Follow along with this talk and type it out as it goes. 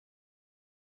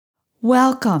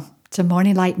Welcome to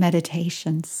Morning Light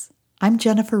Meditations. I'm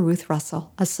Jennifer Ruth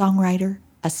Russell, a songwriter,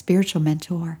 a spiritual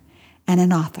mentor, and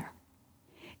an author.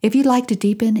 If you'd like to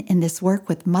deepen in this work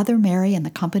with Mother Mary and the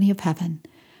Company of Heaven,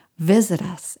 visit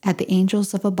us at the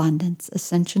Angels of Abundance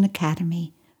Ascension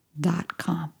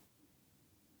Academy.com.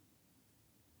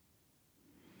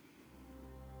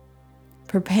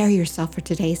 Prepare yourself for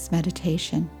today's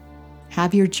meditation.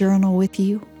 Have your journal with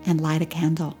you and light a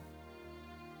candle.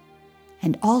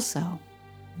 And also,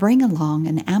 bring along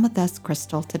an amethyst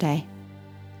crystal today.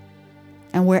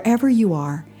 And wherever you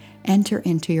are, enter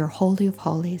into your Holy of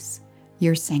Holies,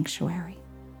 your sanctuary.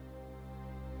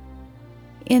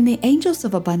 In the Angels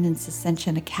of Abundance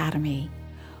Ascension Academy,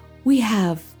 we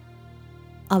have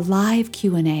a live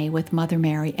Q&A with Mother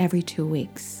Mary every 2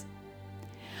 weeks.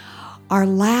 Our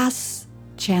last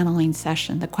channeling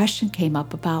session, the question came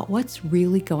up about what's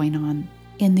really going on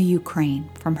in the Ukraine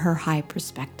from her high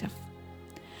perspective.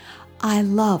 I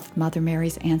loved Mother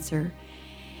Mary's answer.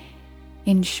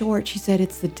 In short, she said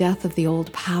it's the death of the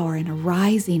old power and a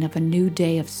rising of a new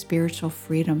day of spiritual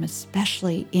freedom,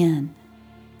 especially in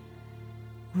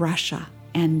Russia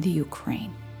and the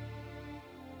Ukraine.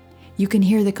 You can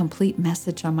hear the complete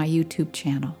message on my YouTube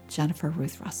channel, Jennifer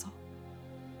Ruth Russell.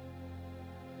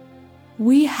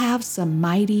 We have some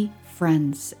mighty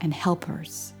friends and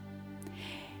helpers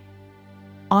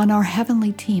on our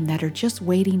heavenly team that are just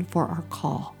waiting for our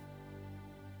call.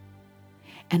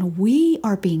 And we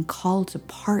are being called to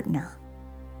partner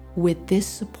with this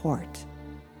support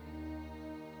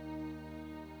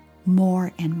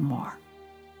more and more.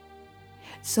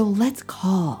 So let's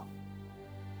call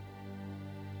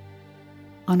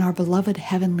on our beloved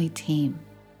heavenly team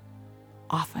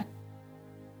often.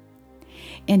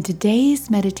 In today's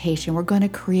meditation, we're going to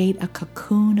create a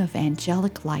cocoon of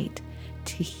angelic light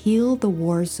to heal the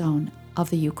war zone of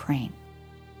the Ukraine.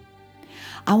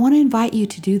 I want to invite you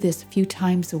to do this a few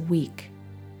times a week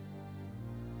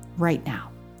right now.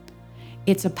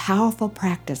 It's a powerful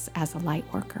practice as a light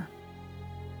worker.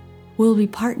 We'll be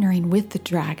partnering with the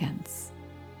dragons,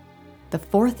 the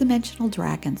fourth dimensional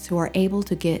dragons who are able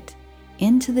to get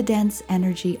into the dense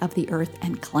energy of the earth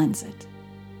and cleanse it,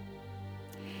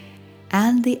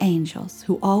 and the angels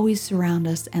who always surround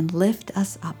us and lift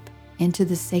us up into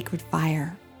the sacred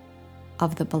fire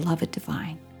of the beloved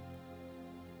divine,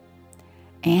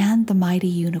 and the mighty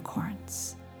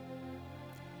unicorns.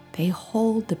 They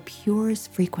hold the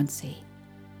purest frequency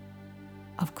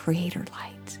of Creator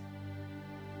light.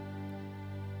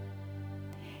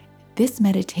 This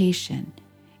meditation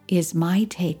is my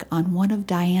take on one of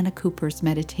Diana Cooper's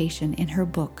meditation in her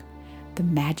book, The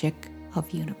Magic of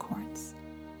Unicorns.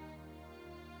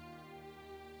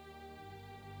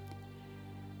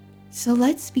 So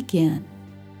let's begin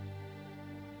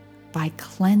by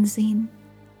cleansing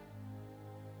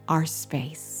our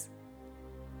space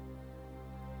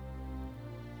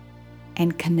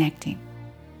and connecting.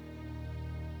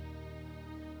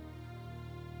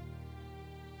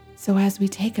 So as we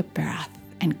take a breath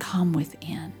and come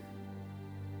within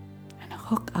and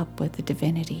hook up with the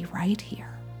divinity right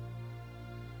here,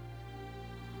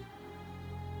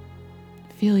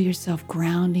 feel yourself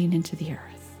grounding into the earth.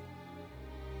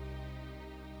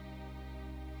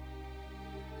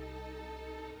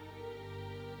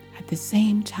 At the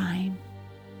same time,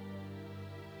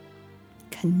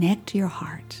 connect your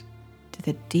heart to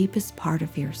the deepest part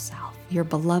of yourself, your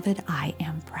beloved I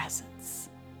Am presence.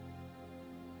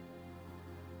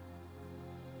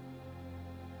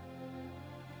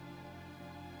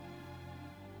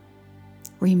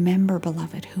 Remember,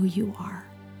 beloved, who you are.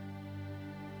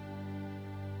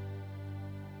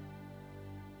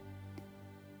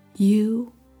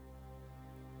 You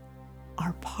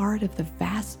are part of the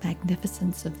vast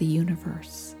magnificence of the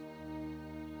universe,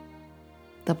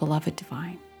 the beloved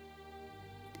divine.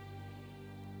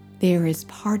 There is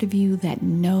part of you that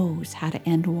knows how to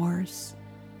end wars.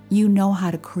 You know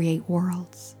how to create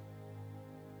worlds.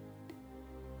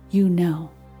 You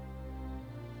know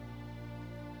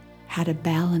how to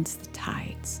balance the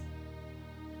tides.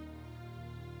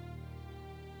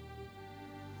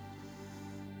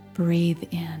 Breathe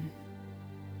in.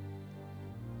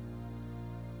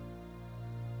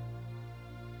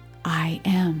 I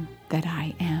am that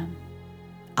I am.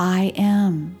 I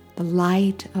am the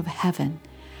light of heaven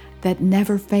that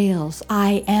never fails.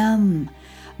 I am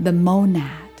the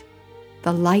monad,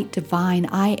 the light divine.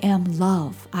 I am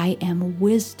love. I am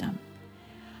wisdom.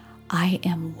 I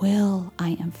am will.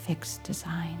 I am fixed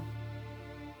design.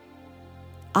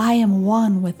 I am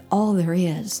one with all there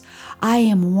is. I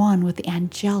am one with the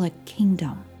angelic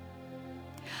kingdom.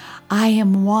 I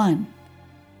am one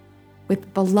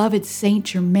with beloved Saint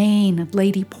Germain and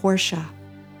Lady Portia,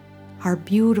 our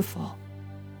beautiful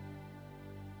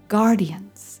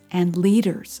guardians and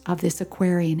leaders of this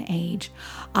Aquarian age.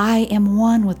 I am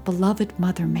one with beloved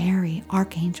Mother Mary,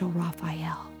 Archangel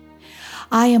Raphael.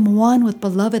 I am one with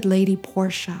beloved Lady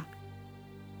Portia,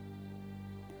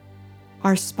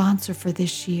 our sponsor for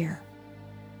this year,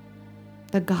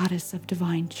 the goddess of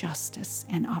divine justice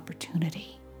and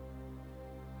opportunity.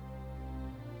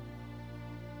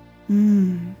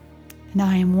 And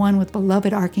I am one with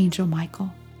beloved Archangel Michael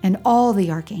and all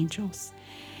the archangels.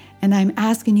 And I'm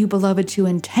asking you, beloved, to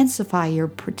intensify your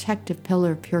protective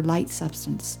pillar of pure light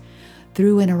substance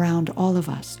through and around all of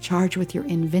us, charged with your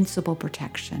invincible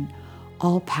protection,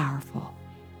 all-powerful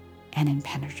and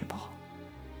impenetrable.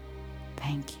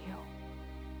 Thank you.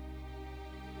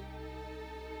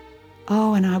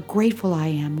 Oh, and how grateful I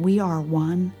am. We are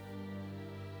one,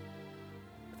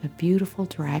 the beautiful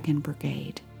Dragon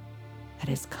Brigade that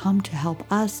has come to help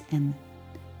us and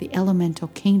the elemental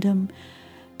kingdom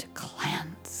to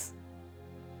cleanse.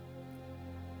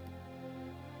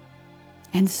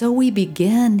 And so we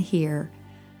begin here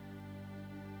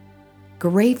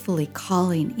gratefully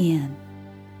calling in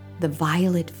the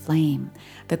violet flame,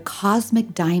 the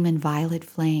cosmic diamond violet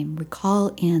flame. We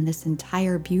call in this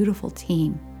entire beautiful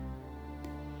team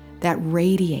that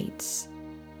radiates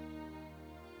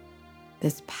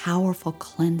this powerful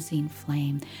cleansing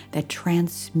flame that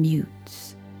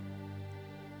transmutes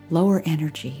lower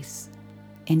energies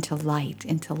into light,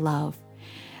 into love,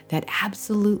 that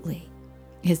absolutely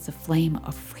is the flame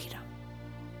of freedom.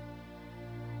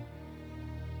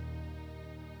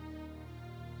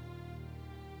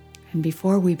 And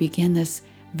before we begin this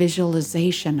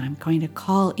visualization, I'm going to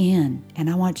call in, and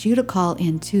I want you to call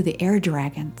in to the air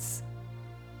dragons.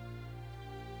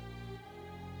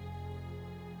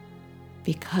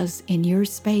 Because in your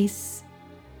space,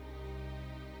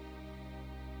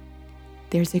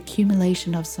 there's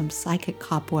accumulation of some psychic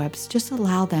cobwebs. Just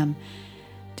allow them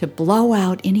to blow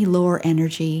out any lower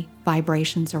energy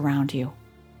vibrations around you.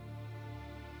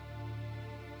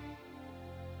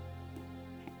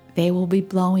 They will be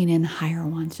blowing in higher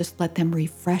ones. Just let them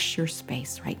refresh your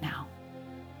space right now.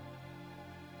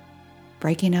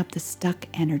 Breaking up the stuck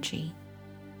energy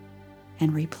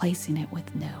and replacing it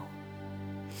with new.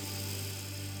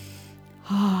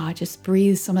 Just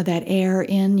breathe some of that air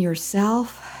in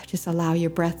yourself. Just allow your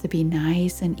breath to be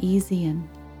nice and easy and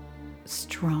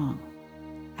strong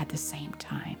at the same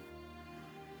time.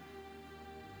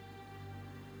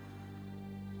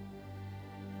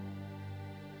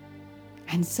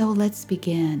 And so let's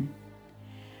begin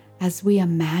as we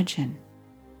imagine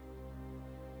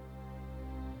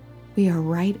we are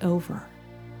right over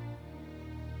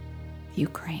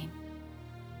Ukraine.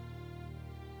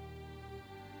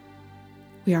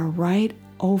 We are right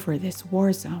over this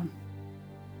war zone.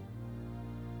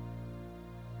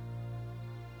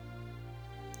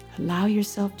 Allow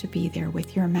yourself to be there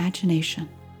with your imagination.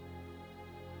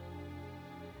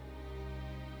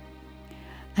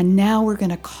 And now we're going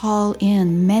to call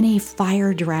in many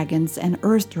fire dragons and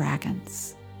earth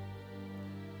dragons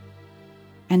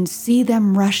and see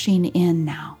them rushing in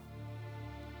now,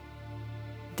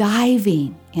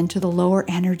 diving into the lower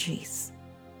energies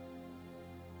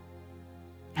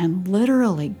and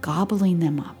literally gobbling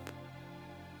them up.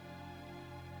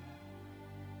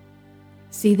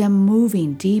 See them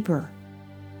moving deeper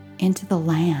into the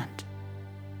land,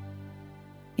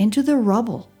 into the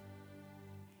rubble,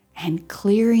 and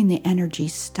clearing the energy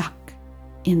stuck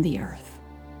in the earth.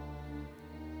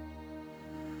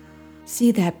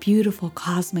 See that beautiful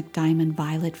cosmic diamond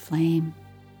violet flame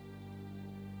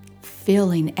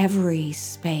filling every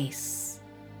space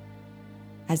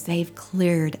as they've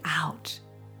cleared out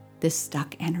this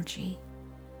stuck energy.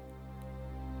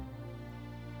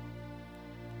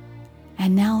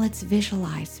 And now let's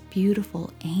visualize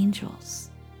beautiful angels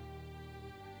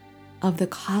of the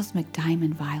cosmic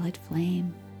diamond violet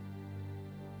flame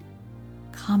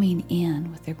coming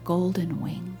in with their golden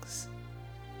wings.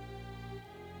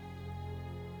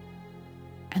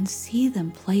 And see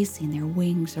them placing their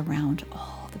wings around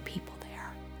all the people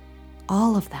there,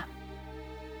 all of them.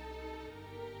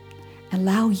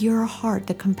 Allow your heart,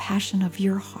 the compassion of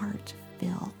your heart, to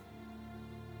fill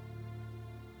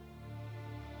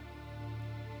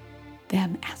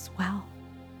them as well.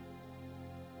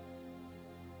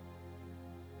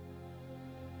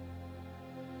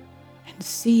 And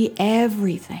see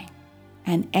everything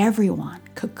and everyone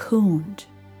cocooned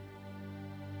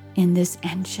in this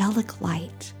angelic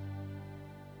light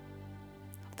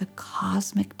of the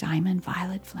cosmic diamond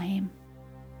violet flame.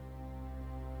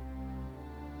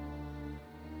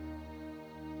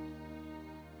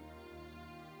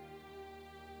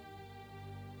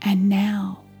 And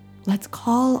now, let's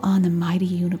call on the mighty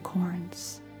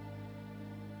unicorns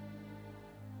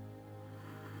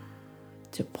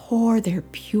to pour their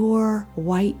pure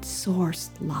white source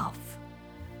love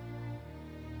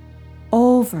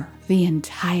over the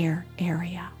entire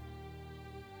area.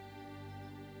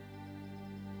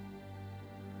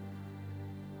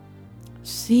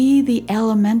 See the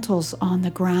elementals on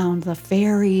the ground, the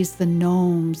fairies, the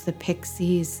gnomes, the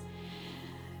pixies,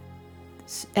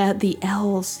 the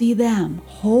elves. See them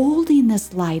holding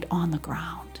this light on the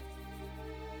ground.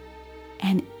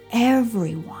 And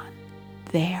everyone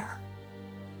there.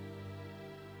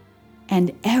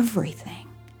 And everything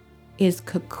is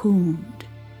cocooned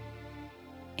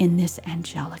in this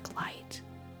angelic light.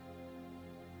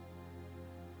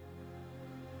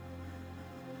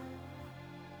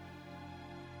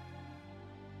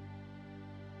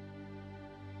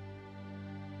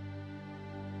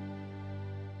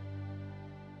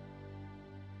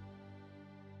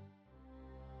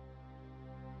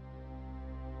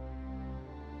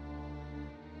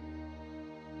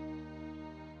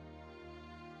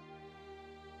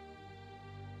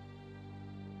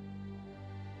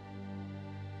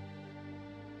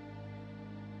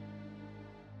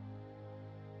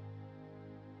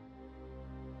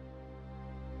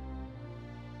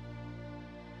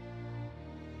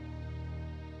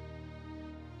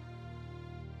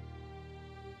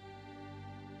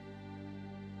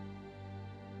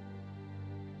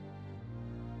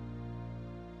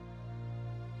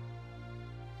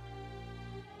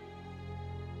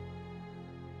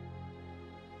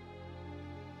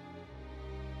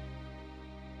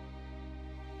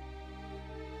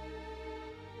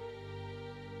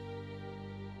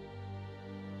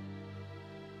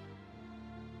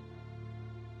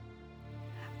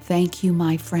 Thank you,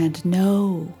 my friend.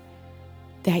 Know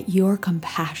that your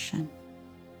compassion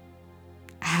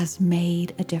has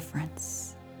made a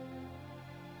difference.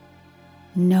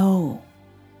 Know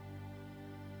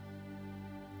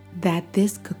that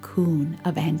this cocoon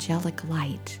of angelic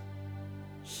light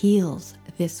heals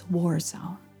this war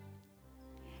zone.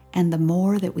 And the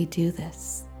more that we do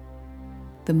this,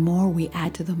 the more we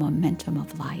add to the momentum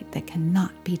of light that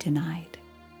cannot be denied.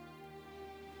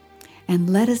 And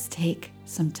let us take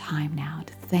some time now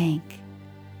to thank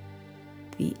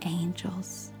the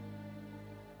angels,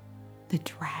 the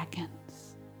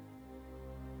dragons,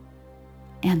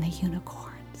 and the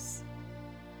unicorns.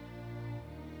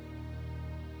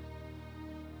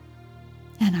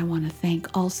 And I want to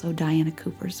thank also Diana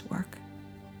Cooper's work,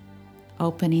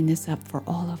 opening this up for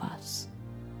all of us.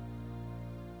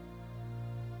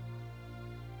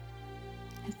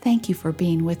 And thank you for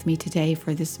being with me today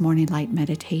for this morning light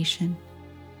meditation.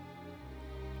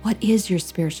 What is your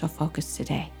spiritual focus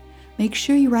today? Make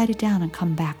sure you write it down and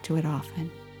come back to it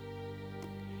often.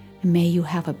 And may you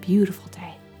have a beautiful day.